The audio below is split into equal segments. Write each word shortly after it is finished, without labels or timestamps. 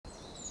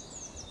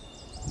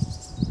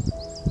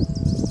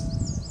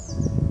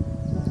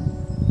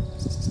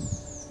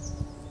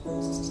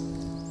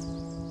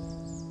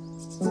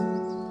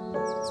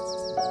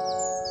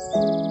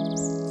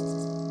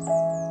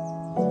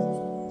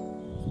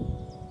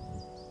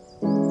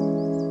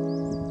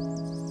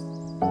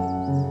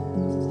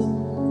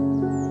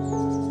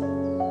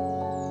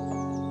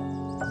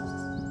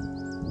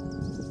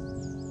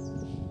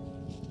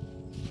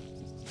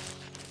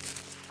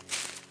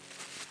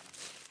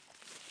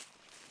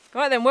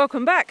Right then,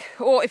 welcome back,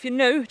 or if you're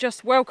new,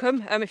 just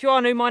welcome. If you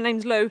are new, my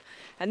name's Lou,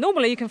 and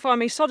normally you can find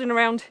me sodding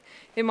around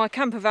in my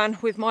camper van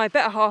with my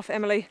better half,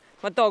 Emily,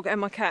 my dog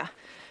and my cat.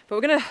 But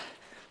we're gonna,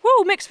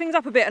 mix things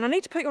up a bit, and I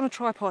need to put you on a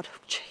tripod.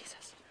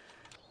 Jesus.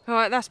 All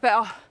right, that's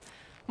better.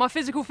 My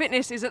physical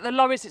fitness is at the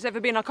lowest it's ever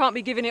been. I can't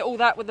be giving it all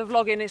that with the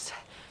vlogging.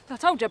 I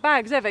told you,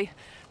 bag's heavy.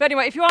 But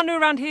anyway, if you are new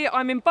around here,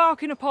 I'm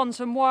embarking upon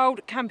some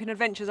wild camping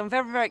adventures. I'm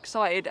very, very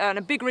excited, and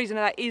a big reason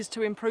of that is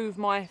to improve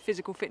my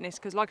physical fitness,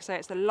 because like I say,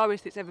 it's the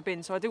lowest it's ever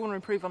been, so I do want to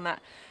improve on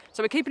that.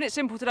 So we're keeping it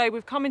simple today.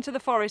 We've come into the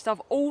forest. I've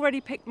already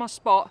picked my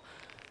spot.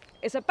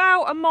 It's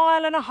about 1.5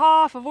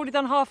 miles. I've already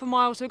done half a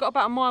mile, so we've got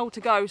about a mile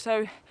to go.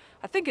 So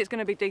I think it's going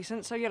to be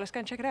decent. So yeah, let's go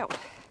and check it out.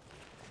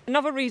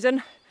 Another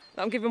reason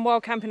that I'm giving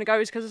wild camping a go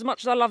is because as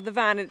much as I love the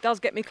van, it does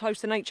get me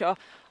close to nature.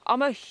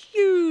 I'm a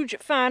huge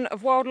fan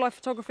of wildlife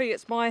photography.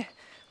 It's my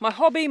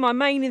hobby, my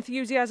main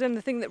enthusiasm,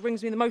 the thing that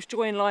brings me the most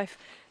joy in life.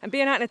 And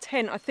being out in a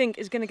tent, I think,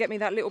 is going to get me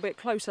that little bit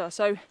closer.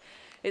 So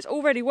it's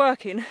already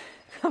working.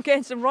 I'm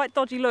getting some right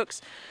dodgy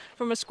looks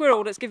from a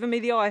squirrel that's given me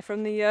the eye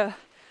from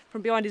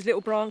behind his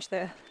little branch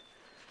there.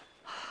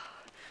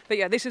 But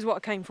yeah, this is what I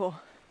came for.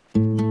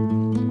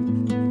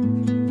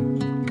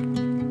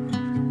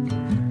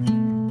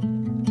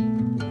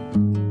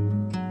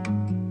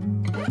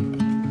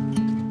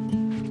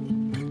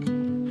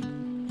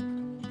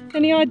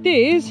 Any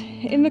ideas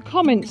in the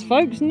comments,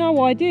 folks?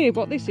 No idea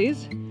what this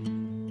is.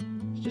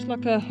 It's just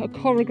like a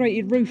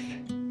corrugated roof.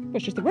 Well,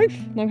 it's just a roof,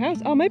 no house.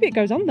 Oh, maybe it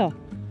goes under.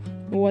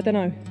 Oh, I don't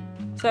know.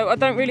 So I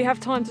don't really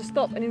have time to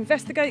stop and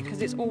investigate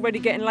because it's already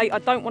getting late. I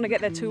don't want to get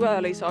there too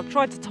early, so I've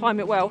tried to time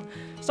it well.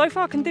 So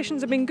far,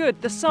 conditions have been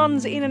good. The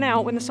sun's in and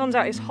out. When the sun's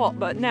out, it's hot,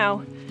 but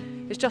now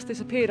it's just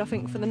disappeared, I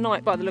think, for the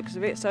night by the looks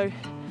of it. So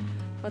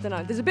I don't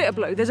know. There's a bit of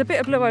blue. There's a bit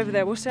of blue over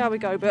there. We'll see how we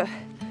go, but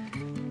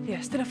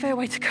yeah, still a fair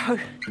way to go.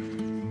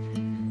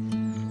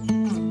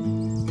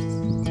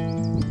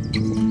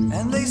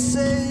 And they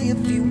say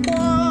if you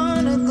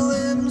want to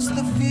glimpse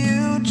the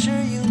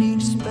future, you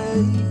need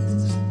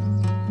space.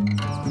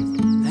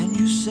 And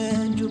you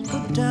said you'll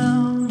put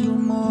down your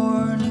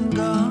morning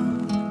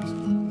guns.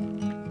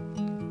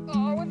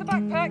 Oh, with the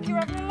backpack, you're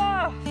having a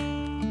laugh.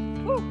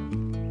 Woo.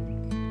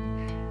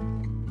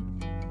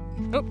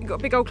 Oh, you got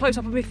a big old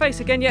close-up of my face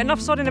again. Yeah, enough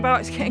sodding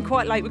about. It's getting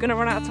quite late. We're going to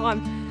run out of time.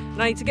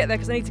 And I need to get there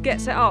because I need to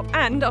get set up.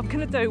 And I'm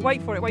going to do,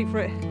 wait for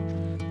it,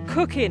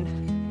 cooking.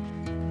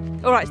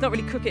 All right, it's not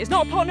really cooking. It's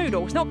not a pot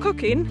noodle. It's not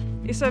cooking.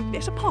 It's a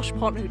posh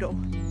pot noodle.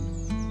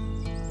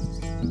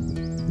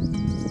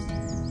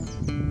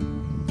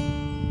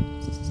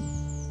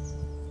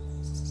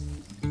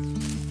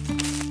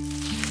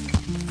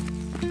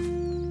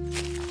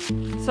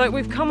 So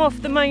we've come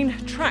off the main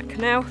track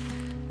now,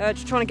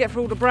 just trying to get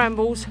through all the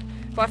brambles.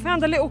 But I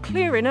found a little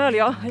clearing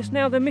earlier. It's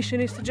now the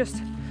mission is to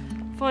just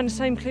find the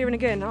same clearing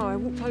again. Oh, I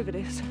walked over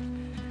this.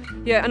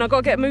 Yeah, and I've got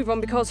to get a move on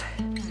because,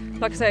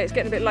 like I say, it's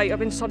getting a bit late. I've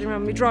been sodding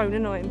around with my drone,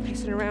 and I'm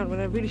pissing around when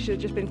I really should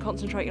have just been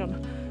concentrating on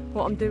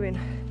what I'm doing.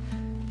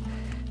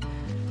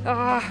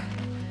 Ah,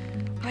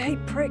 I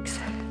hate pricks.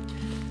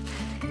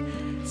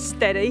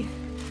 Steady.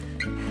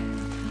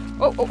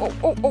 Oh.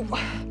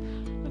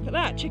 Look at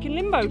that, chicken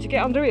limbo to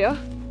get under here.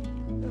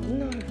 Oh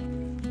no.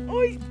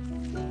 Oi.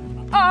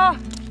 Ah.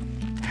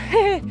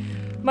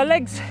 My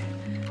legs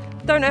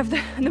don't have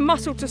the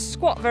muscle to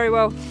squat very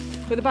well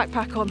with the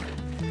backpack on.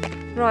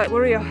 Right,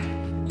 we're here.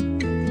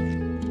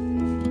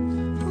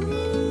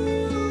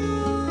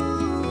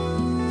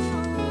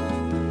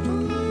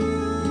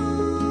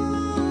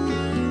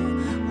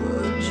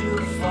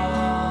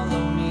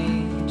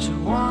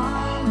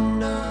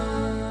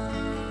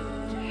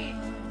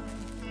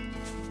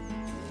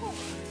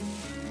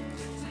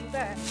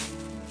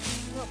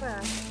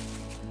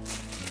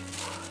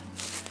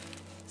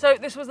 So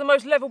this was the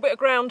most level bit of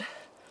ground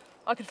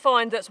I could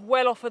find that's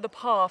well off of the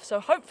path. So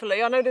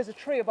hopefully, I know there's a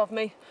tree above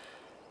me,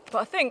 but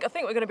I think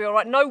we're going to be all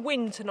right. No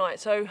wind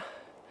tonight, so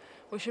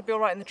we should be all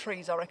right in the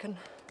trees, I reckon.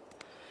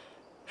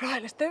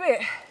 Right, let's do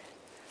it.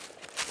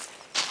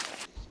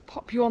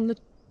 Pop you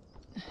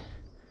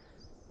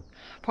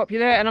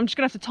there, and I'm just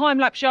going to have to time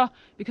lapse you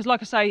because,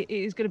 like I say, it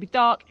is going to be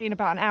dark in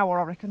about an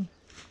hour, I reckon.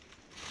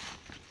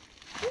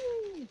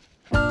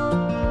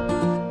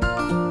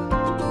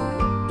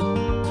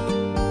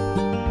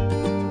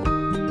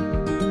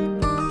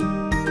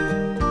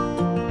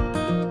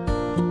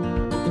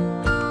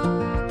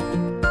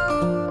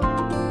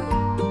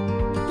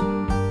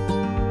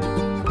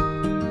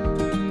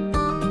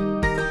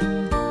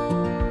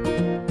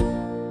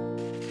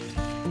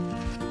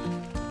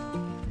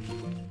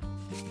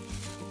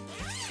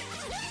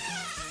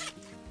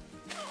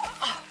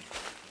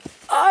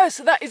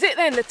 So that is it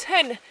then, the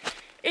tent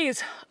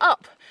is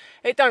up.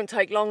 It don't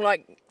take long,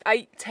 like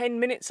 8-10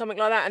 minutes, something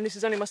like that, and this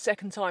is only my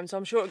second time, so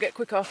I'm sure it'll get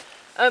quicker.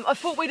 I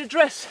thought we'd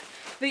address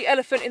the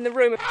elephant in the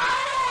room.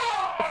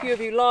 A few of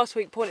you last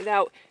week pointed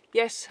out,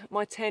 yes,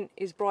 my tent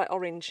is bright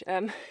orange.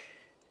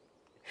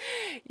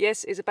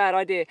 Yes, it's a bad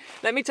idea.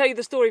 Let me tell you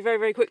the story very,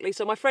 very quickly.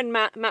 So my friend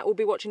Matt will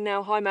be watching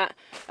now. Hi Matt.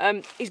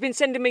 He's been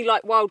sending me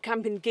like wild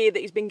camping gear that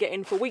he's been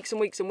getting for weeks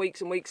and weeks and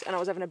weeks and weeks. And I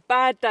was having a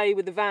bad day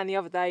with the van the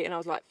other day, and I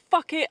was like,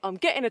 fuck it, I'm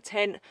getting a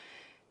tent.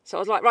 So I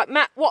was like, right,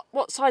 Matt,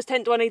 what size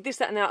tent do I need? This,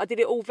 that, and that. I did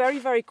it all very,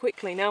 very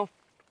quickly. Now,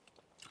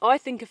 I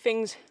think of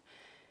things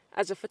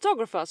as a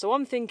photographer, so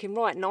I'm thinking,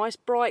 right, nice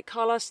bright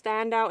colour,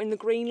 stand out in the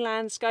green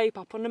landscape,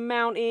 up on the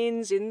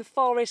mountains, in the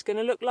forest,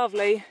 gonna look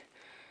lovely.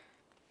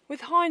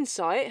 With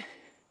hindsight,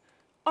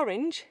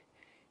 orange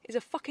is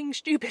a fucking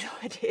stupid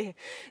idea.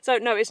 So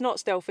no, it's not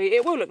stealthy.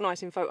 It will look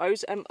nice in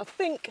photos. I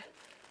think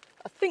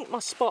my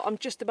spot, I'm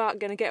just about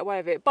gonna get away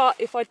with it. But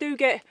if I do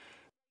get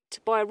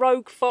by a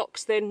rogue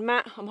fox, then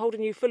Matt, I'm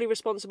holding you fully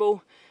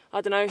responsible.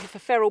 I don't know, if a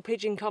feral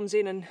pigeon comes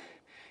in and,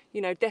 you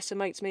know,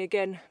 decimates me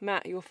again,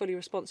 Matt, you're fully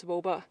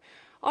responsible. But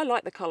I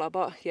like the colour,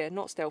 but yeah,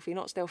 not stealthy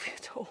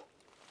at all.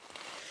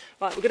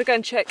 Right, we're gonna go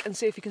and check and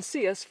see if you can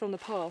see us from the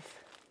path.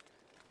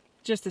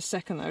 Just a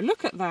second though,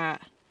 look at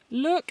that.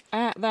 Look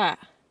at that.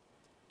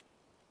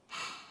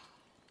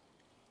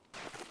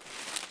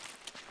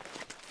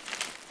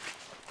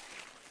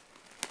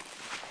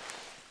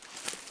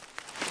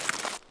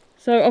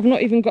 So I've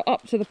not even got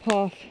up to the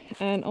path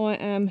and I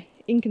am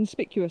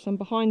inconspicuous. I'm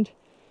behind,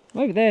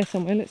 I'm over there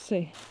somewhere, let's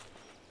see.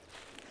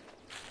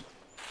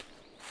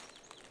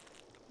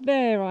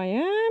 There I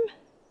am.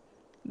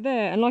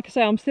 There, and like I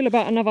say, I'm still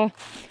about another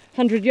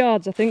 100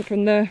 yards I think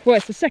from the, well,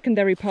 it's the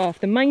secondary path.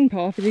 The main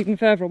path is even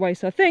further away,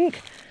 so I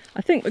think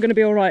we're going to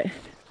be all right.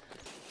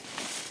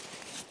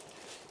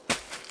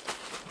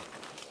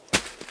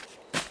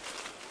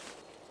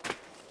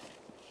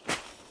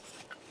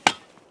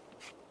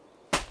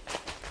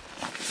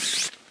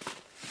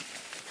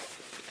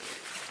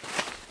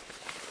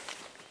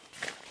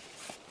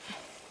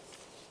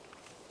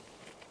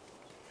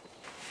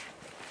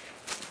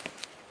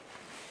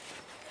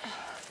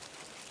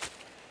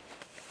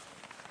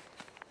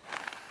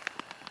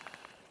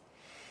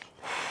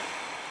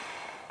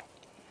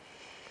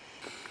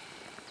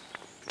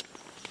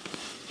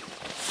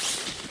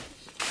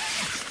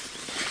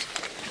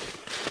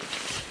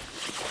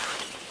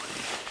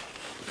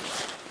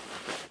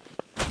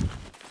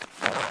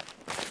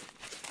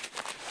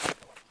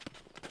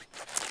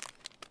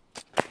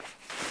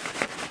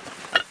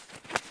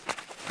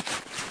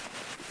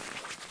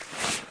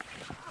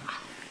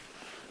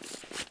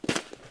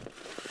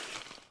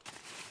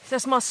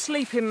 That's my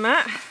sleeping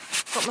mat.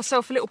 Got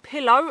myself a little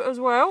pillow as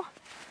well.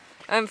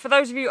 For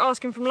those of you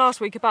asking from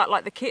last week about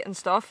like the kit and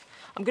stuff,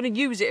 I'm going to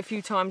use it a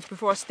few times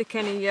before I stick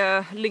any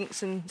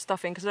links and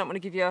stuff in, because I don't want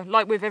to give you,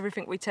 like with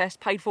everything we test,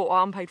 paid for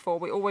or unpaid for,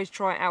 we always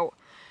try it out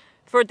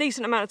for a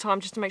decent amount of time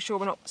just to make sure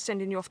we're not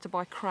sending you off to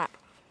buy crap.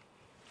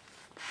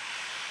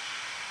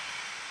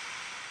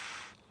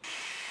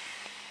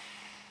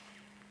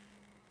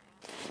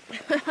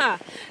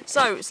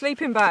 So,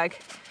 sleeping bag.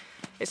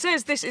 It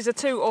says this is a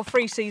 2 or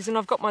 3 season.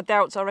 I've got my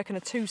doubts, I reckon a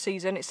 2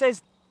 season. It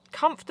says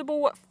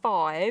comfortable at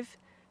 5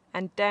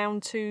 and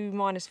down to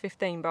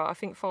 -15, but I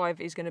think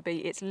 5 is going to be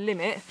its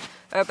limit.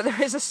 But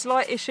there is a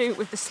slight issue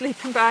with the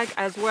sleeping bag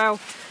as well.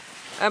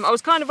 I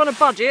was kind of on a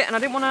budget and I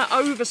didn't want to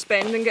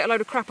overspend and get a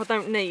load of crap I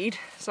don't need.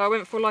 So I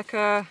went for like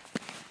a,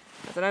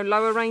 I don't know,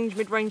 lower range,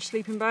 mid-range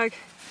sleeping bag.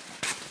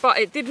 But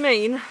it did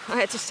mean I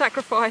had to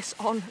sacrifice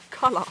on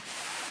colour.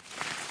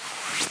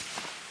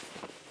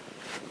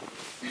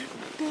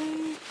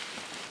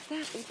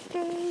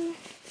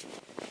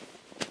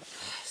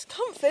 It's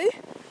comfy.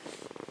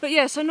 But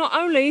yeah, so not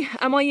only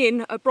am I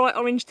in a bright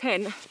orange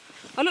tent,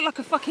 I look like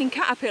a fucking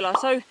caterpillar.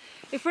 So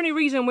if for any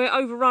reason we're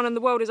overrun and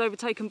the world is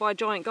overtaken by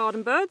giant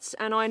garden birds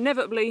and I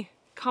inevitably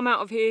come out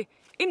of here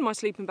in my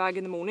sleeping bag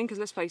in the morning, because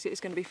let's face it,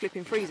 it's going to be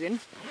flipping freezing,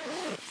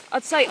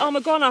 I'd say I'm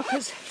a goner,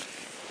 because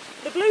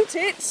the blue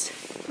tits,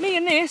 me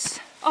and this,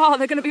 oh,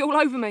 they're going to be all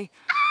over me.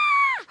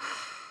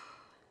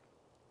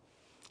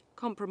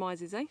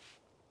 Compromises, eh?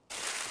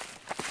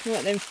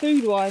 Right then,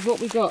 food-wise, what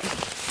we got?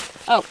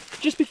 Oh,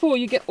 just before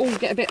you all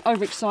get a bit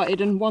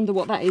overexcited and wonder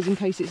what that is in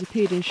case it's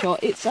appeared in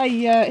shot, it's a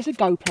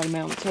GoPro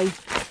mount, so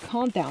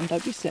calm down,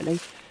 don't be silly.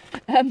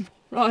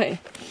 Right,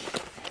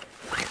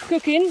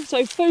 cooking.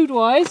 So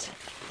food-wise,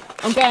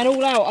 I'm going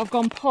all out. I've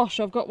gone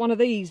posh. I've got one of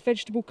these,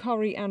 vegetable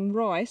curry and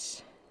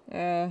rice,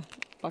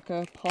 like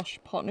a posh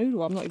pot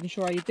noodle. I'm not even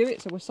sure how you do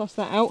it, so we'll suss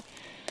that out.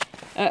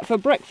 For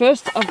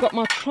breakfast, I've got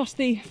my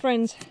trusty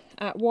friends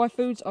at Y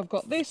Foods. I've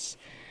got this.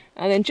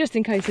 And then just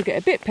in case I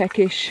get a bit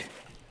peckish,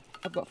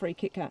 I've got 3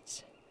 Kit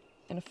Kats.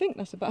 And I think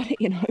that's about it,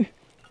 you know.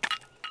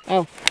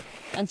 Oh,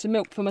 and some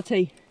milk for my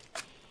tea.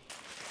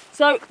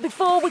 So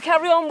before we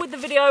carry on with the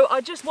video,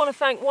 I just want to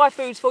thank Y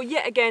Foods for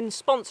yet again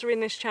sponsoring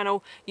this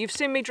channel. You've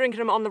seen me drinking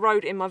them on the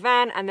road in my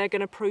van, and they're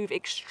going to prove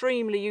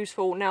extremely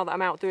useful now that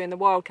I'm out doing the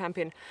wild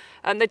camping.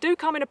 They do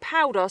come in a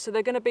powder, so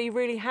they're going to be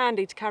really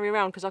handy to carry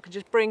around, because I can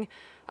just bring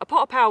a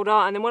pot of powder,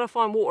 and then when I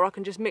find water I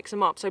can just mix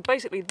them up. So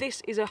basically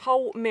this is a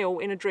whole meal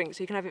in a drink,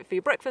 so you can have it for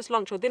your breakfast,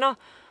 lunch or dinner.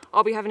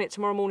 I'll be having it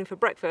tomorrow morning for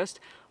breakfast.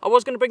 I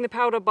was going to bring the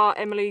powder, but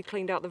Emily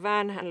cleaned out the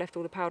van and left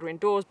all the powder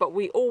indoors, but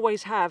we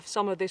always have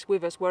some of this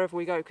with us wherever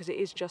we go because it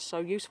is just so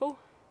useful.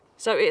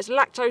 So it's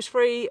lactose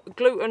free,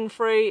 gluten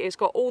free, it's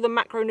got all the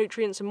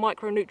macronutrients and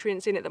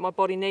micronutrients in it that my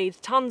body needs,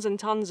 tons and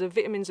tons of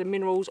vitamins and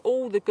minerals,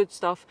 all the good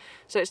stuff.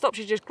 So it stops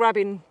you just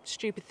grabbing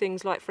stupid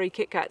things like free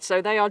Kit Kats.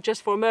 So they are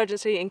just for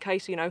emergency in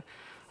case, you know,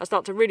 I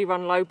start to really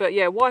run low. But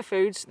yeah, Y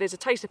Foods, there's a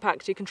taster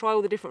pack so you can try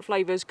all the different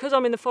flavours. Because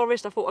I'm in the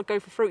forest, I thought I'd go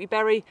for fruity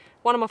berry,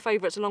 one of my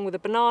favourites along with a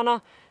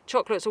banana.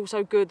 Chocolate's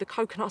also good, the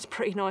coconut's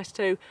pretty nice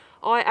too.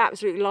 I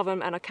absolutely love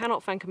them and I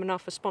cannot thank them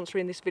enough for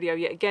sponsoring this video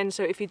yet again.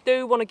 So if you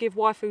do want to give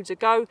Y Foods a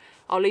go,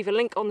 I'll leave a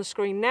link on the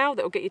screen now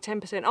that will get you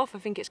 10% off. I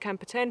think it's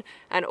Camper 10,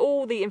 and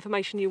all the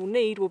information you will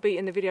need will be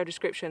in the video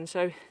description.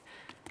 So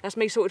that's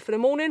me sorted for the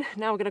morning.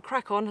 Now we're going to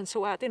crack on and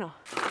sort out dinner.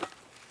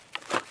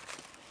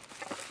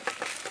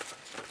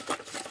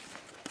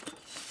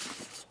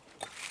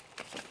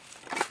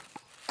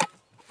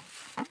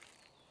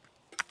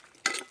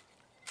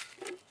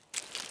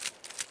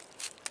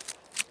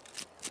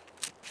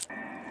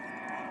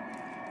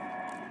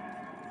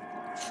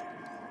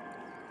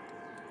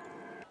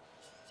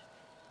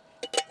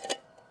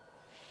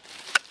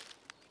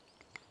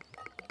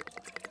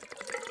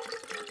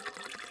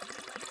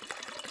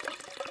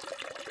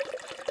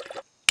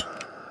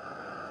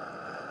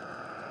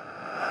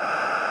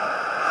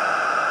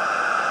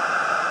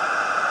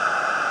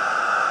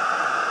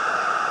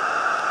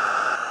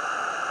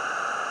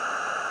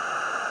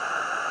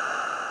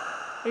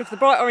 If the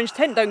bright orange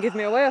tent don't give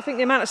me away, I think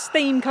the amount of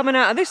steam coming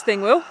out of this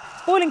thing will.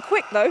 It's boiling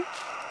quick though.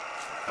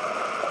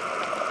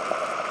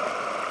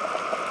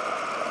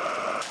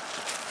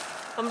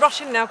 I'm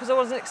rushing now because I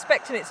wasn't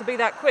expecting it to be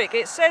that quick.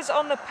 It says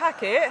on the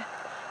packet,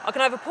 I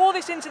can either pour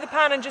this into the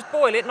pan and just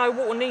boil it, no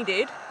water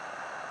needed,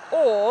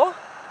 or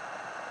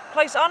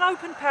place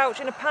unopened pouch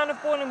in a pan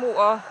of boiling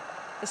water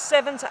for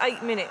 7 to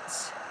 8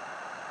 minutes.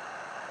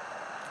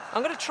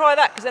 I'm going to try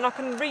that because then I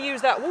can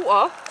reuse that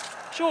water,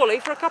 surely,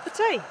 for a cup of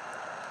tea.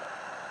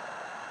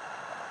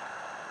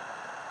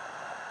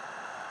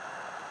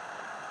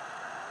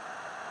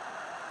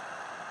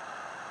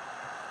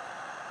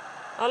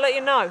 I'll let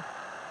you know.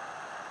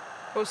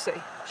 We'll see.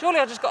 Surely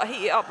I just got to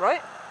heat it up,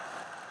 right?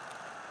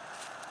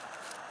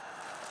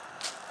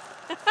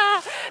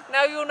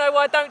 Now you'll know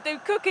why I don't do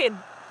cooking.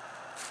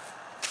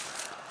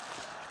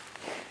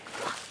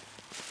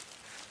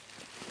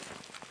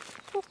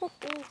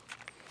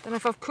 Don't know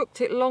if I've cooked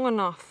it long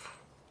enough.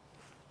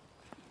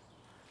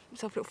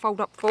 Myself a little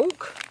fold up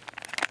fork.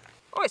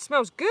 Oh, it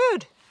smells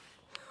good.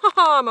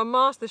 I'm a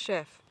master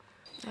chef.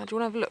 Now, do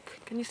you want to have a look?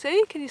 Can you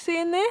see? Can you see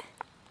in there?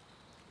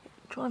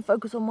 Try and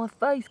focus on my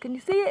face. Can you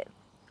see it?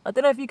 I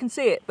don't know if you can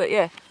see it, but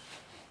yeah.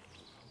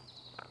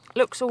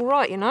 Looks all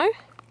right, you know?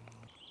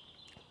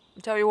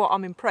 I'll tell you what,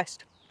 I'm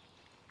impressed.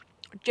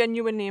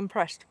 Genuinely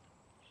impressed.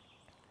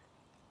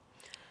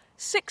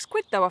 £6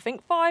 though, I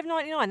think.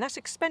 £5.99. That's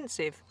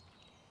expensive.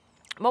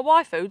 My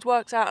Y Foods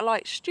works out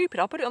like stupid.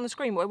 I'll put it on the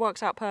screen, but it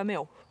works out per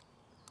meal.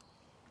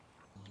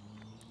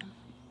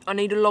 I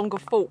need a longer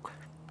fork.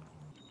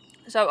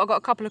 So I've got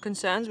a couple of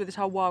concerns with this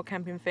whole wild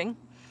camping thing.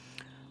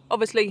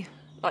 Obviously,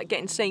 like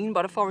getting seen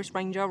by the forest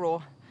ranger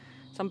or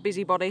some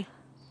busybody.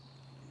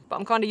 But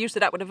I'm kind of used to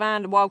that with the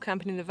van, the wild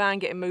camping in the van,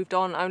 getting moved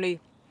on, only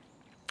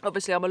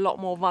obviously I'm a lot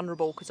more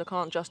vulnerable because I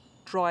can't just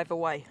drive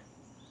away.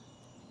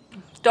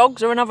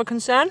 Dogs are another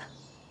concern.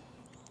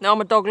 Now,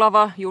 I'm a dog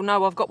lover, you'll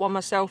know I've got one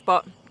myself,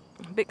 but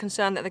I'm a bit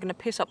concerned that they're going to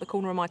piss up the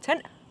corner of my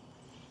tent.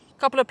 A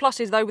couple of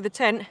pluses though with the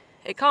tent,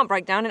 it can't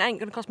break down, it ain't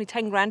going to cost me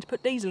 10 grand to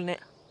put diesel in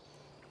it.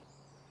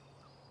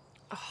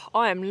 Oh,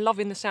 I am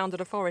loving the sound of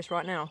the forest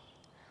right now.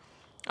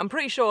 I'm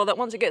pretty sure that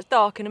once it gets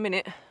dark in a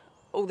minute,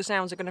 all the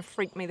sounds are going to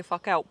freak me the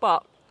fuck out,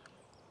 but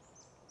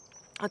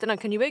I don't know,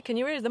 can you hear? Can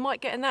you hear the mic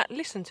getting that?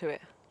 Listen to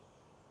it.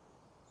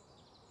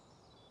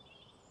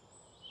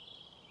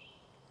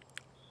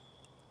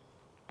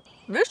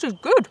 This is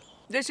good.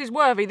 This is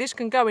worthy. This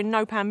can go in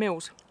no pan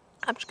meals.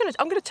 I'm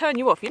gonna turn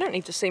you off. You don't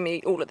need to see me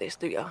eat all of this,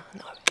 do you?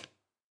 No.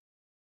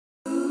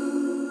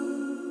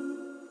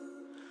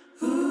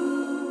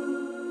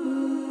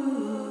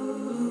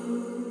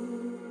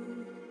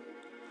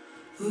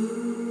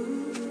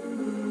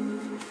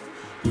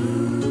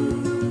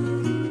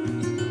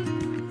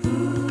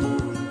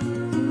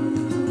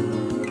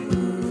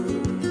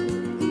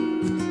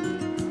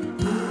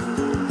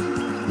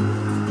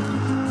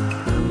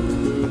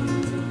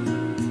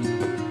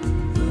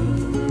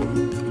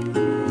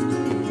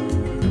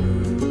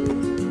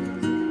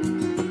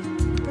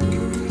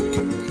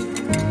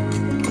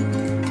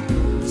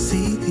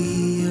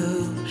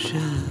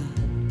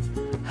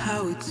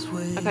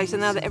 Okay, so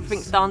now that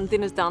everything's done,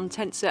 dinner's done,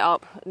 tent's set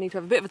up, I need to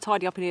have a bit of a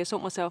tidy up in here,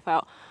 sort myself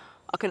out,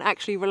 I can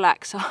actually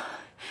relax.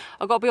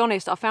 I've got to be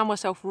honest, I found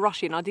myself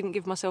rushing. I didn't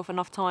give myself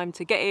enough time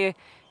to get here,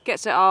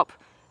 get set up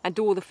and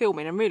do all the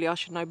filming, and really I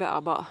should know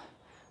better, but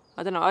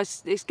I don't know,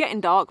 it's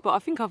getting dark, but I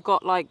think I've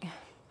got like,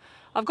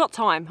 I've got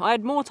time. I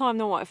had more time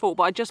than what I thought,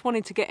 but I just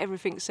wanted to get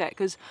everything set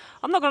because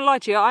I'm not going to lie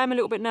to you, I am a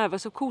little bit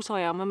nervous. Of course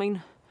I am. I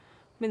mean,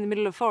 I'm in the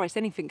middle of the forest,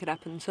 anything could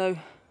happen. So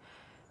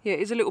yeah, it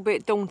is a little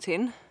bit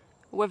daunting.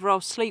 Whether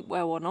I'll sleep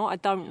well or not, I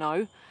don't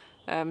know.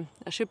 I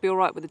should be all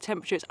right with the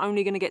temperature. It's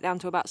only going to get down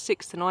to about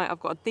 6 tonight. I've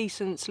got a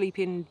decent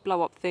sleeping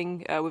blow-up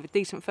thing with a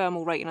decent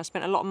thermal rating. I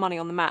spent a lot of money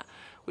on the mat,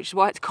 which is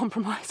why I had to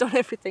compromise on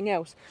everything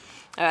else.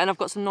 And I've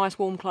got some nice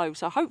warm clothes,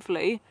 so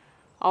hopefully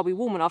I'll be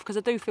warm enough because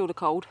I do feel the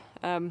cold.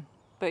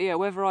 But yeah,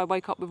 whether I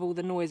wake up with all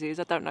the noises,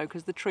 I don't know,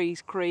 because the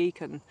trees creak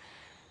and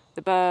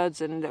the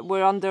birds, and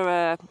we're under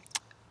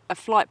a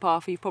flight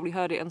path. You've probably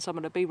heard it on some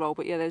of the B-roll,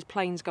 but yeah, there's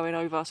planes going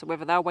over, so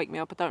whether they'll wake me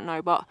up, I don't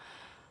know. But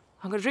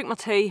I'm going to drink my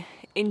tea,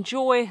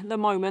 enjoy the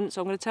moment,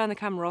 so I'm going to turn the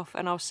camera off,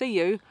 and I'll see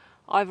you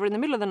either in the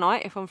middle of the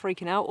night if I'm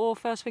freaking out, or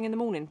first thing in the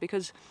morning,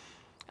 because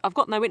I've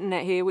got no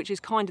internet here, which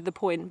is kind of the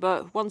point,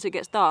 but once it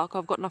gets dark,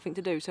 I've got nothing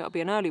to do, so it'll be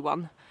an early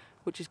one,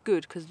 which is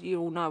good, because you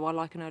all know I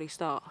like an early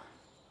start.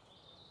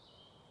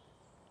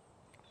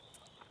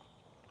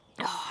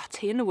 Oh,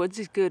 tea in the woods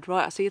is good.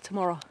 Right, I'll see you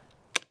tomorrow.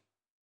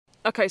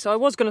 Okay, so I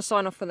was going to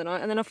sign off for the night,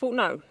 and then I thought,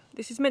 no,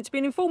 this is meant to be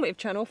an informative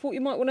channel. I thought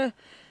you might want to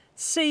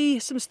see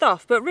some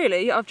stuff, but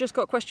really I've just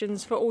got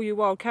questions for all you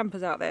wild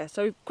campers out there.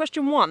 So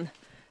question 1,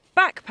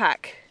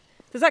 backpack.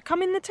 Does that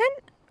come in the tent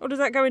or does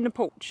that go in the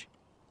porch?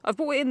 I've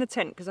bought it in the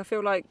tent because I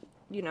feel like,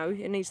 you know,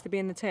 it needs to be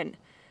in the tent.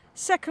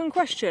 Second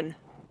question,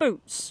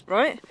 boots,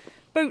 right?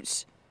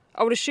 Boots,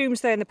 I would assume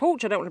stay in the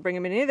porch. I don't want to bring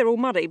them in here, they're all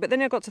muddy. But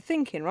then I got to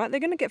thinking, right, they're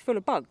going to get full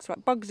of bugs,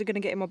 right? Bugs are going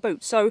to get in my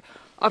boots. So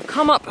I've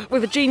come up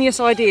with a genius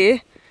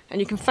idea, and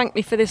you can thank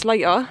me for this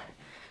later.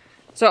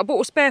 So I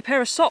bought a spare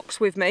pair of socks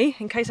with me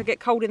in case I get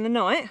cold in the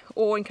night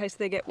or in case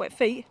they get wet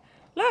feet.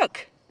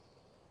 Look!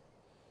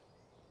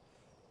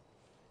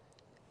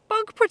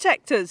 Bug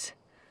protectors!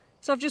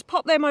 So I've just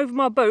popped them over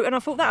my boot and I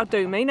thought that'll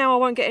do me. Now I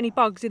won't get any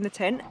bugs in the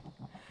tent.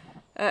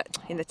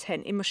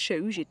 In my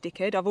shoes, you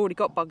dickhead. I've already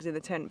got bugs in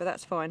the tent, but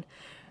that's fine.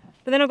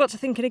 But then I got to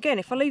thinking again,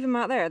 if I leave them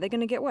out there, they're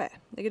going to get wet.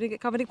 They're going to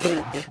get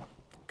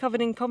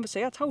covered in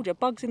conversely. I told you,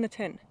 bugs in the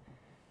tent.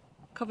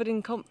 Covered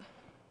in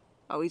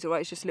Oh, he's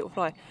alright, it's just a little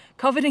fly.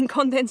 Covered in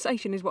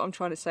condensation is what I'm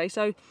trying to say.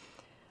 So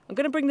I'm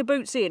going to bring the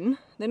boots in.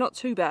 They're not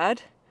too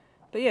bad.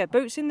 But yeah,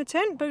 boots in the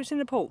tent, boots in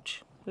the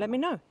porch. Let me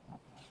know.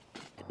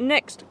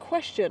 Next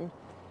question.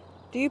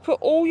 Do you put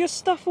all your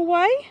stuff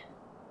away?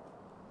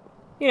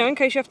 You know, in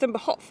case you have to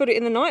hot-foot it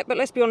in the night. But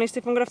let's be honest,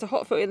 if I'm going to have to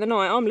hot-foot it in the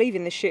night, I'm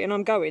leaving this shit and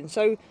I'm going.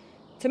 So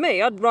to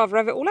me, I'd rather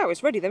have it all out.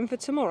 It's ready then for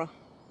tomorrow.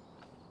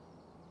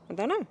 I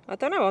don't know.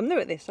 I'm new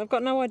at this. I've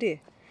got no idea.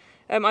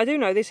 I do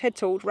know this head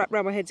torch wrapped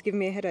around my head's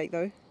giving me a headache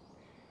though.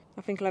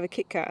 I think I'll have a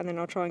Kit Kat and then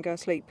I'll try and go to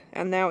sleep.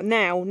 And now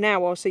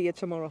I'll see you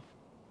tomorrow.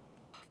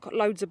 I've got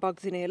loads of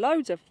bugs in here,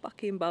 loads of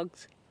fucking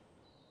bugs.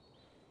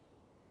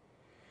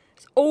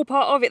 It's all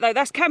part of it though.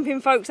 That's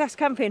camping, folks, that's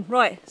camping.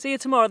 Right, see you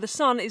tomorrow. The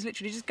sun is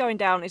literally just going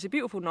down. It's a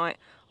beautiful night.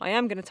 I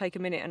am going to take a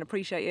minute and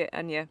appreciate it,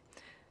 and yeah,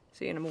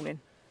 see you in the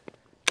morning.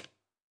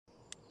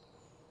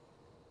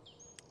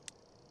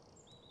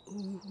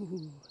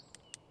 Ooh.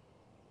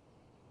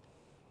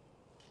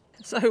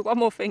 So one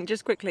more thing,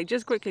 just quickly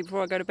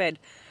before I go to bed.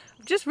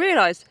 I've just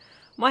realised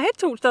my head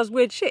torch does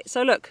weird shit.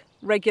 So look,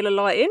 regular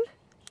lighting.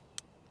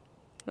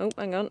 Oh,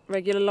 hang on,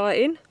 regular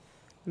lighting.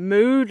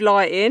 Mood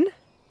lighting.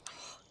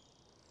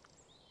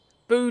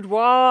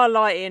 Boudoir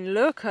lighting,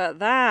 look at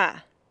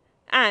that.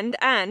 And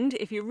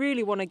if you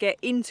really want to get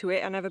into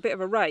it and have a bit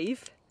of a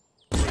rave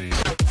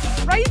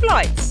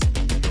lights.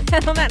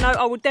 And on that note,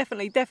 I will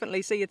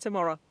definitely see you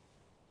tomorrow.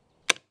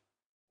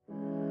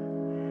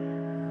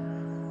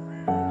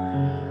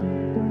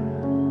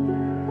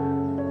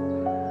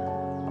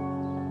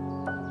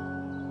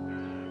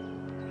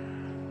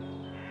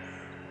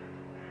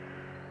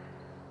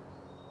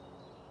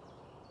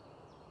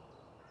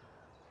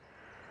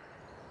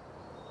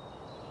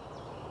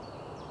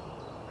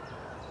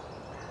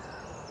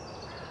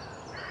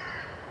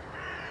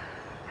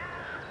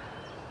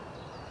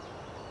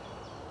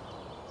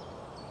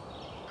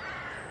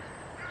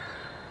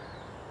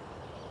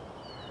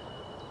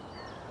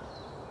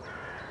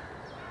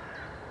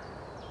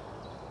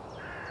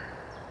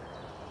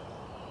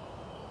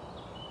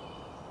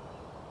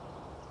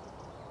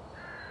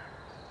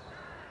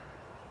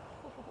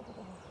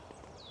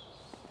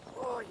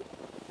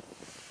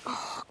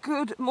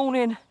 Good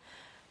morning.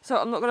 So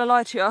I'm not going to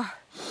lie to you,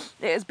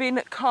 it has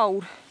been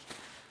cold.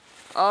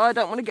 Oh, I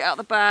don't want to get out of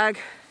the bag.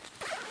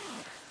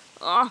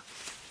 Oh,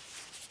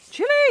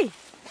 chilly.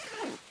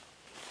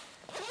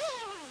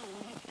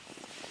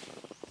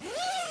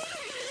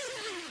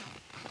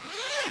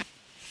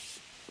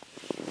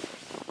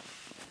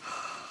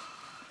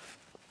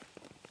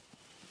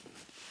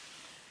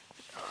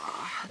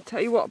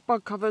 Tell you what,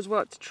 bug covers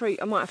worked a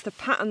treat. I might have to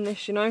pattern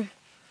this, you know.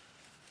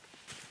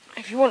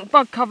 If you want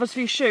bug covers for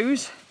your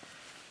shoes,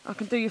 I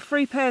can do you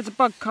 3 pairs of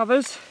bug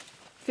covers,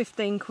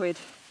 15 quid.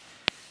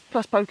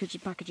 Plus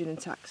packaging and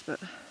tax, but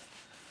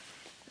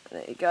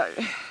there you go.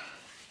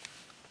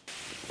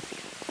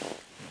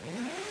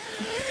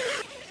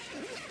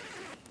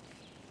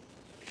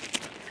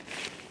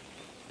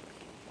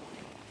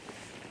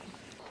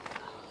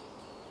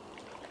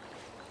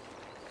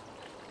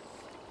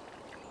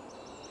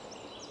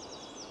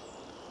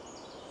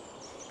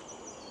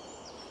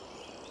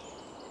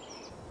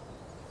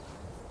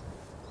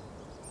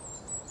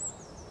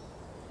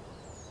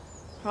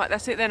 Right,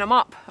 that's it then, I'm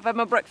up. I've had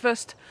my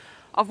breakfast.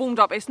 I've warmed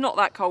up. It's not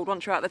that cold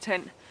once you're out of the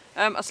tent.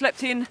 I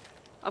slept in.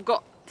 I've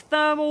got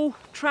thermal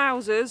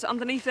trousers.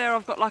 Underneath there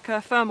I've got like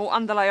a thermal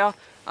underlayer.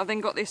 I've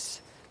then got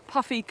this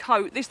puffy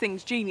coat. This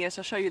thing's genius.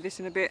 I'll show you this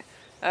in a bit.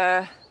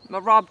 My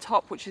rub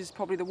top, which is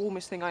probably the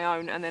warmest thing I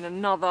own, and then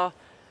another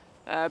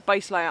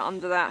base layer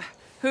under that.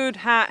 Hood,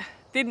 hat.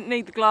 Didn't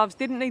need the gloves,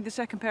 didn't need the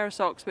second pair of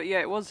socks, but yeah,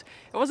 it was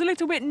a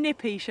little bit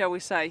nippy, shall we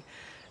say.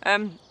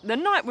 The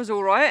night was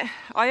all right.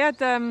 I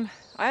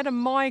had a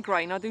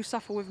migraine. I do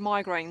suffer with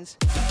migraines.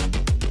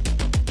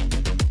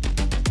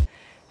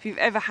 If you've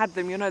ever had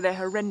them, you know they're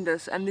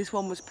horrendous, and this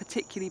one was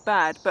particularly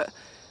bad, but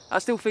I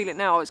still feel it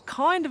now. It's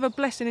kind of a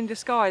blessing in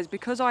disguise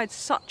because I had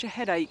such a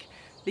headache.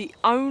 The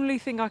only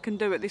thing I can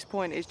do at this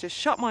point is just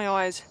shut my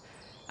eyes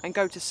and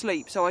go to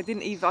sleep. So I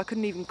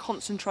couldn't even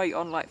concentrate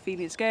on like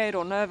feeling scared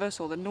or nervous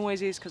or the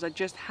noises, because I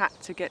just had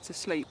to get to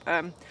sleep.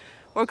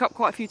 Woke up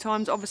quite a few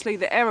times. Obviously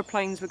the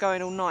aeroplanes were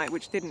going all night,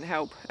 which didn't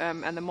help,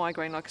 and the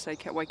migraine, like I say,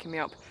 kept waking me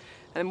up.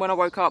 And then when I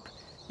woke up,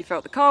 you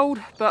felt the cold,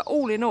 but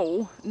all in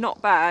all,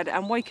 not bad.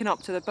 And waking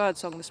up to the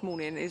birdsong this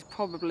morning is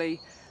probably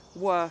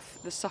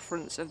worth the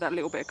sufferance of that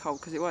little bit of cold,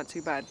 because it weren't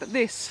too bad. But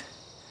this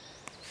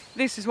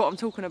is what I'm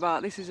talking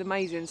about. This is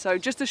amazing. So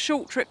just a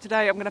short trip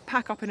today. I'm going to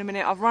pack up in a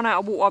minute. I've run out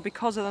of water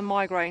because of the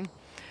migraine.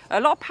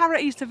 A lot of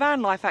parodies to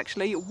van life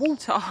actually,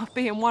 water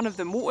being one of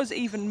them. Water's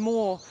even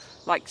more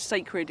like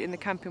sacred in the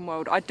camping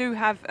world. I do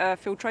have a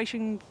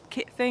filtration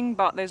kit thing,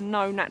 but there's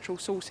no natural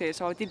source here,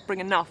 so I did bring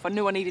enough. I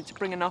knew I needed to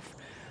bring enough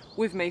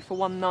with me for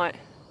one night.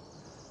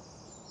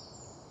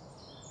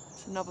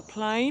 It's another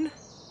plane.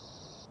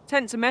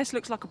 Tent's a mess,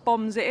 looks like a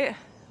bomb's hit it.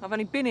 I've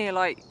only been here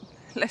like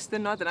less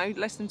than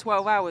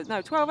 12 hours.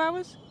 No, 12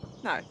 hours?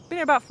 No, been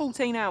here about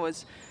 14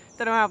 hours.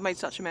 Don't know how I've made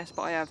such a mess,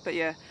 but I have, but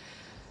yeah.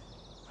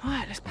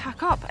 Right, let's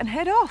pack up and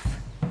head off.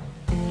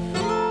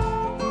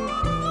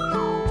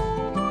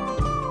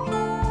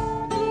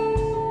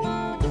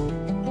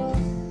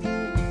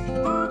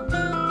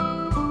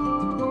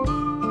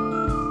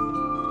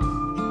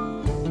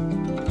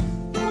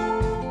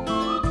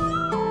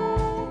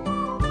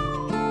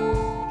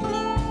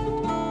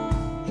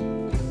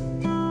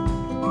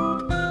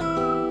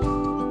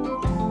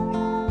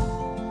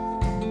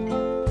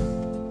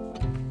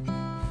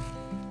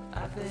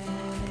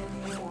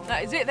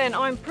 That is it then,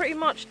 I'm pretty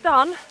much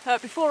done.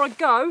 Before I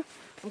go,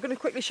 I'm going to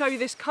quickly show you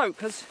this coat,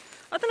 because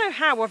I don't know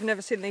how I've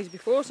never seen these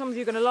before. Some of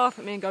you are going to laugh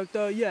at me and go,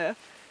 duh, yeah.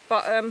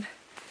 But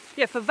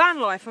yeah, for van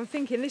life, I'm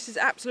thinking this is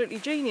absolutely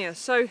genius.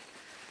 So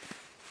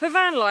for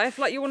van life,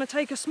 like you want to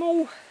take a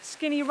small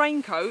skinny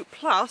raincoat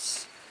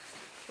plus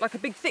like a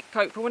big thick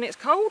coat for when it's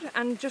cold,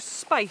 and just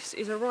space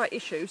is a right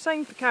issue.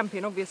 Same for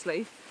camping,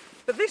 obviously.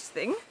 But this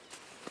thing,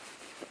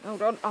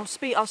 hold on, I'll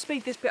speed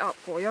this bit up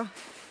for you.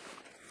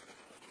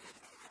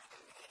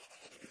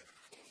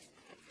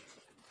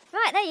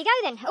 Right, there you go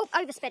then. Oh,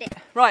 oversped it.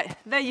 Right,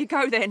 there you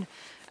go then.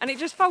 And it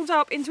just folds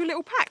up into a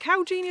little pack.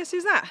 How genius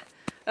is that?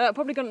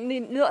 Probably not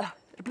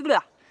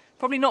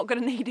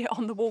going to need it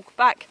on the walk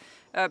back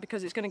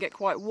because it's going to get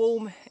quite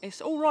warm.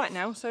 It's all right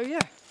now, so yeah.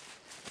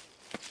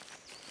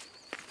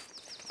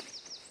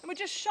 And we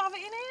just shove it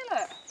in here,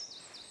 look.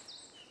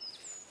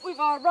 With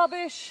our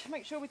rubbish.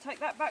 Make sure we take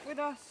that back with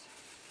us.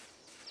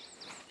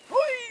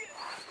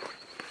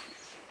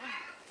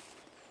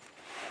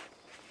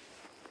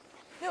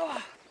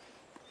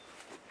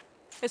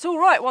 It's all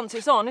right once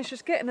it's on, it's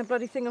just getting the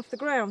bloody thing off the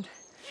ground.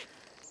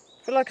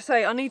 But like I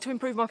say, I need to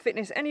improve my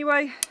fitness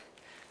anyway,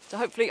 so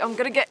hopefully I'm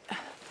going to get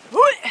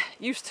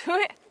used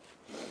to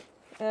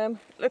it.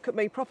 Look at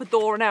me, proper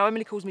Dora now.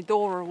 Emily calls me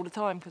Dora all the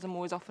time because I'm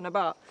always off and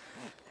about.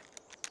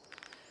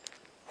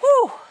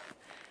 Whew!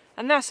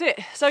 And that's it.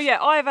 So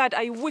yeah, I've had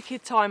a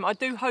wicked time. I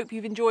do hope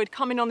you've enjoyed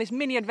coming on this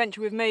mini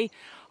adventure with me.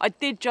 I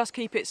did just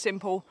keep it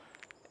simple.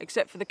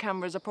 Except for the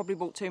cameras, I probably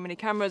bought too many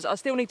cameras. I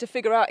still need to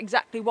figure out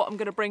exactly what I'm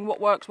going to bring, what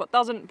works, what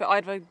doesn't, but I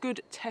had a good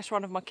test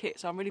run of my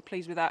kit, so I'm really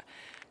pleased with that.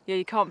 Yeah,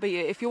 you can't beat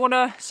it. If you want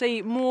to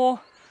see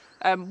more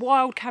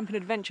wild camping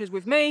adventures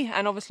with me,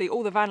 and obviously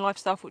all the van life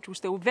stuff, which will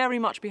still very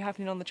much be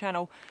happening on the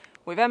channel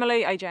with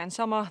Emily, AJ and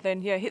Summer,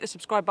 then yeah, hit the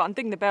subscribe button,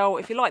 ding the bell.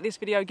 If you like this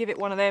video, give it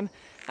one of them,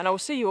 and I will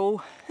see you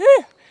all.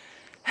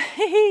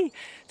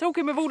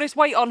 Talking with all this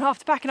weight on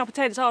after packing up a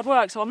tent's hard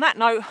work, so on that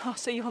note, I'll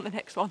see you on the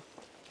next one.